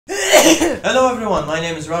Hello everyone, my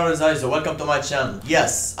name is rirozizo. Welcome to my channel.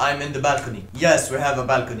 Yes, I'm in the balcony. Yes, we have a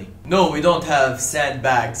balcony. No, we don't have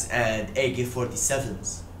sandbags and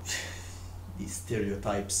AK-47s. These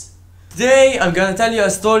stereotypes. Today, I'm gonna tell you a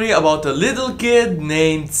story about a little kid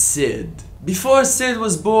named Sid. Before Sid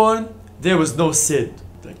was born, there was no Sid.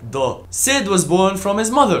 Like, duh. Sid was born from his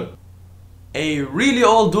mother, a really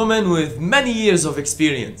old woman with many years of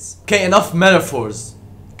experience. Okay, enough metaphors.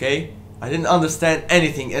 Okay? I didn't understand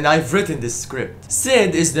anything and I've written this script.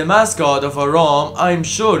 Sid is the mascot of a ROM I'm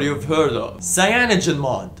sure you've heard of.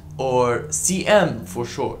 CyanogenMod, or CM for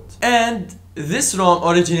short. And this ROM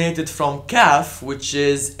originated from CAF, which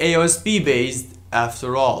is AOSP based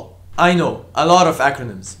after all. I know, a lot of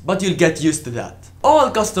acronyms, but you'll get used to that.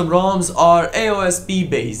 All custom ROMs are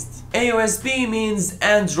AOSP based. AOSP means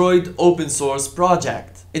Android Open Source Project.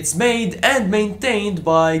 It's made and maintained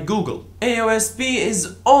by Google. AOSP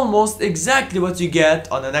is almost exactly what you get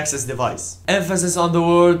on a Nexus device. Emphasis on the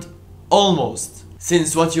word almost,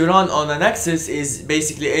 since what you run on a Nexus is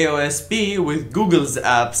basically AOSP with Google's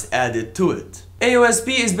apps added to it.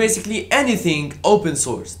 AOSP is basically anything open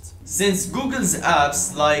sourced. Since Google's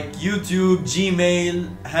apps like YouTube, Gmail,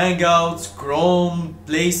 Hangouts, Chrome,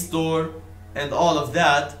 Play Store, and all of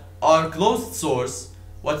that are closed source,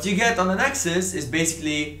 what you get on a Nexus is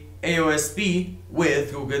basically AOSP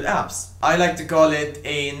with Google Apps. I like to call it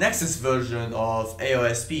a Nexus version of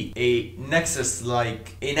AOSP. A Nexus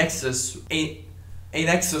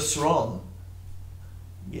ROM.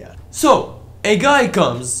 Yeah. So, a guy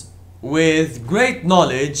comes with great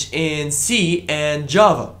knowledge in C and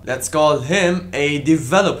Java. Let's call him a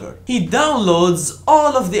developer. He downloads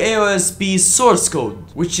all of the AOSP source code,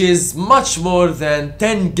 which is much more than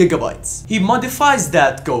 10 gigabytes. He modifies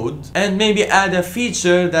that code and maybe add a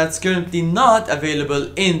feature that's currently not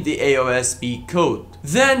available in the AOSP code.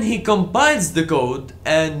 Then he compiles the code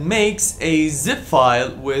and makes a zip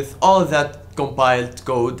file with all that compiled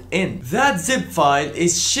code in. That zip file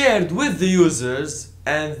is shared with the users,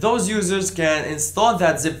 and those users can install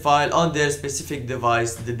that zip file on their specific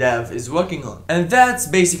device the dev is working on. And that's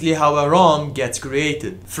basically how a ROM gets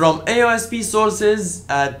created. From AOSP sources,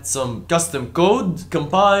 add some custom code,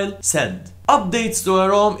 compile, send. Updates to a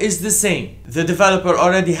ROM is the same. The developer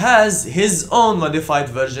already has his own modified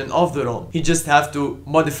version of the ROM. He just have to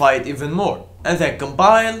modify it even more. And then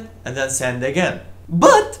compile, and then send again.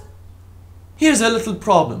 But here's a little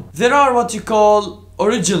problem. There are what you call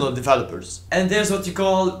original developers, and there's what you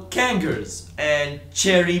call kangers and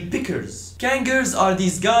cherry pickers. Kangers are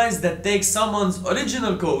these guys that take someone's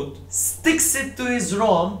original code, sticks it to his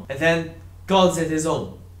ROM, and then calls it his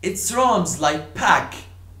own. It's ROMs like Pack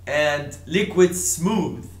and Liquid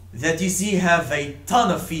Smooth that you see have a ton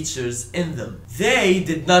of features in them. They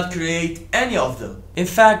did not create any of them. In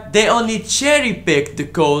fact, they only cherry-picked the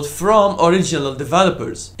code from original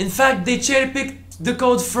developers. In fact, they cherry-picked the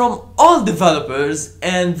code from all developers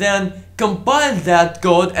and then compiled that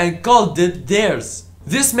code and called it theirs.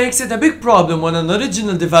 This makes it a big problem when an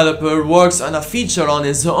original developer works on a feature on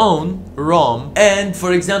his own ROM and,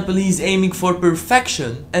 for example, he's aiming for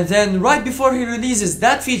perfection, and then right before he releases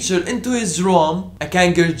that feature into his ROM, a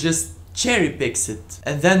kanger just cherry picks it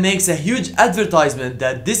and then makes a huge advertisement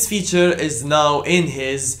that this feature is now in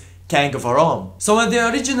his Kang of a ROM. So when the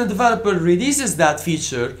original developer releases that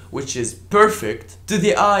feature, which is perfect, to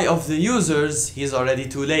the eye of the users, he's already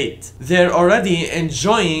too late. They're already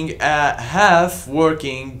enjoying a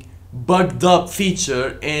half-working, bugged-up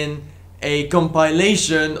feature in a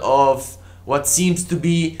compilation of what seems to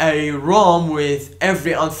be a ROM with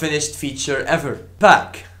every unfinished feature ever.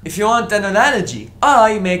 Pack. If you want an analogy,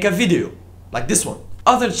 I make a video, like this one.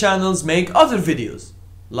 Other channels make other videos,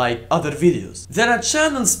 like other videos. Then a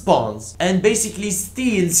channel spawns and basically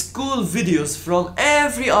steals cool videos from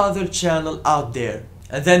every other channel out there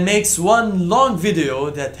and then makes one long video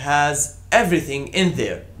that has everything in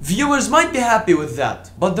there. Viewers might be happy with that,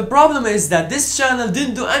 but the problem is that this channel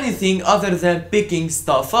didn't do anything other than picking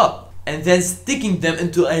stuff up and then sticking them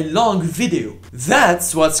into a long video.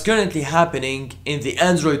 That's what's currently happening in the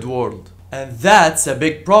Android world, and that's a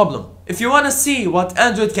big problem. If you want to see what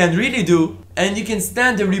Android can really do, and you can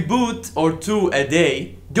stand a reboot or two a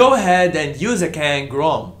day, go ahead and use a Kang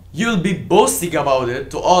ROM. You'll be boasting about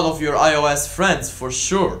it to all of your iOS friends for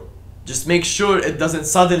sure. Just make sure it doesn't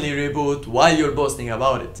suddenly reboot while you're boasting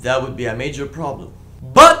about it. That would be a major problem.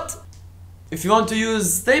 But if you want to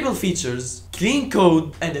use stable features, clean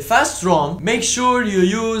code, and a fast ROM, make sure you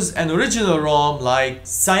use an original ROM like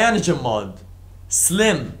CyanogenMod,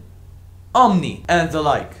 Slim, Omni, and the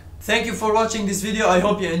like. Thank you for watching this video. I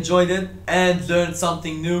hope you enjoyed it and learned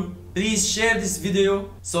something new. please share this video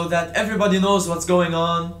so that everybody knows what's going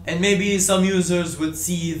on and maybe some users would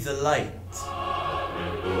see the light.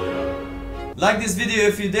 Like this video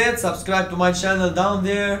if you did, subscribe to my channel down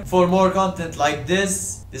there for more content like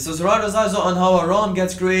this. This was rirozizo on how a ROM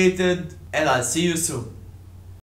gets created, and I'll see you soon.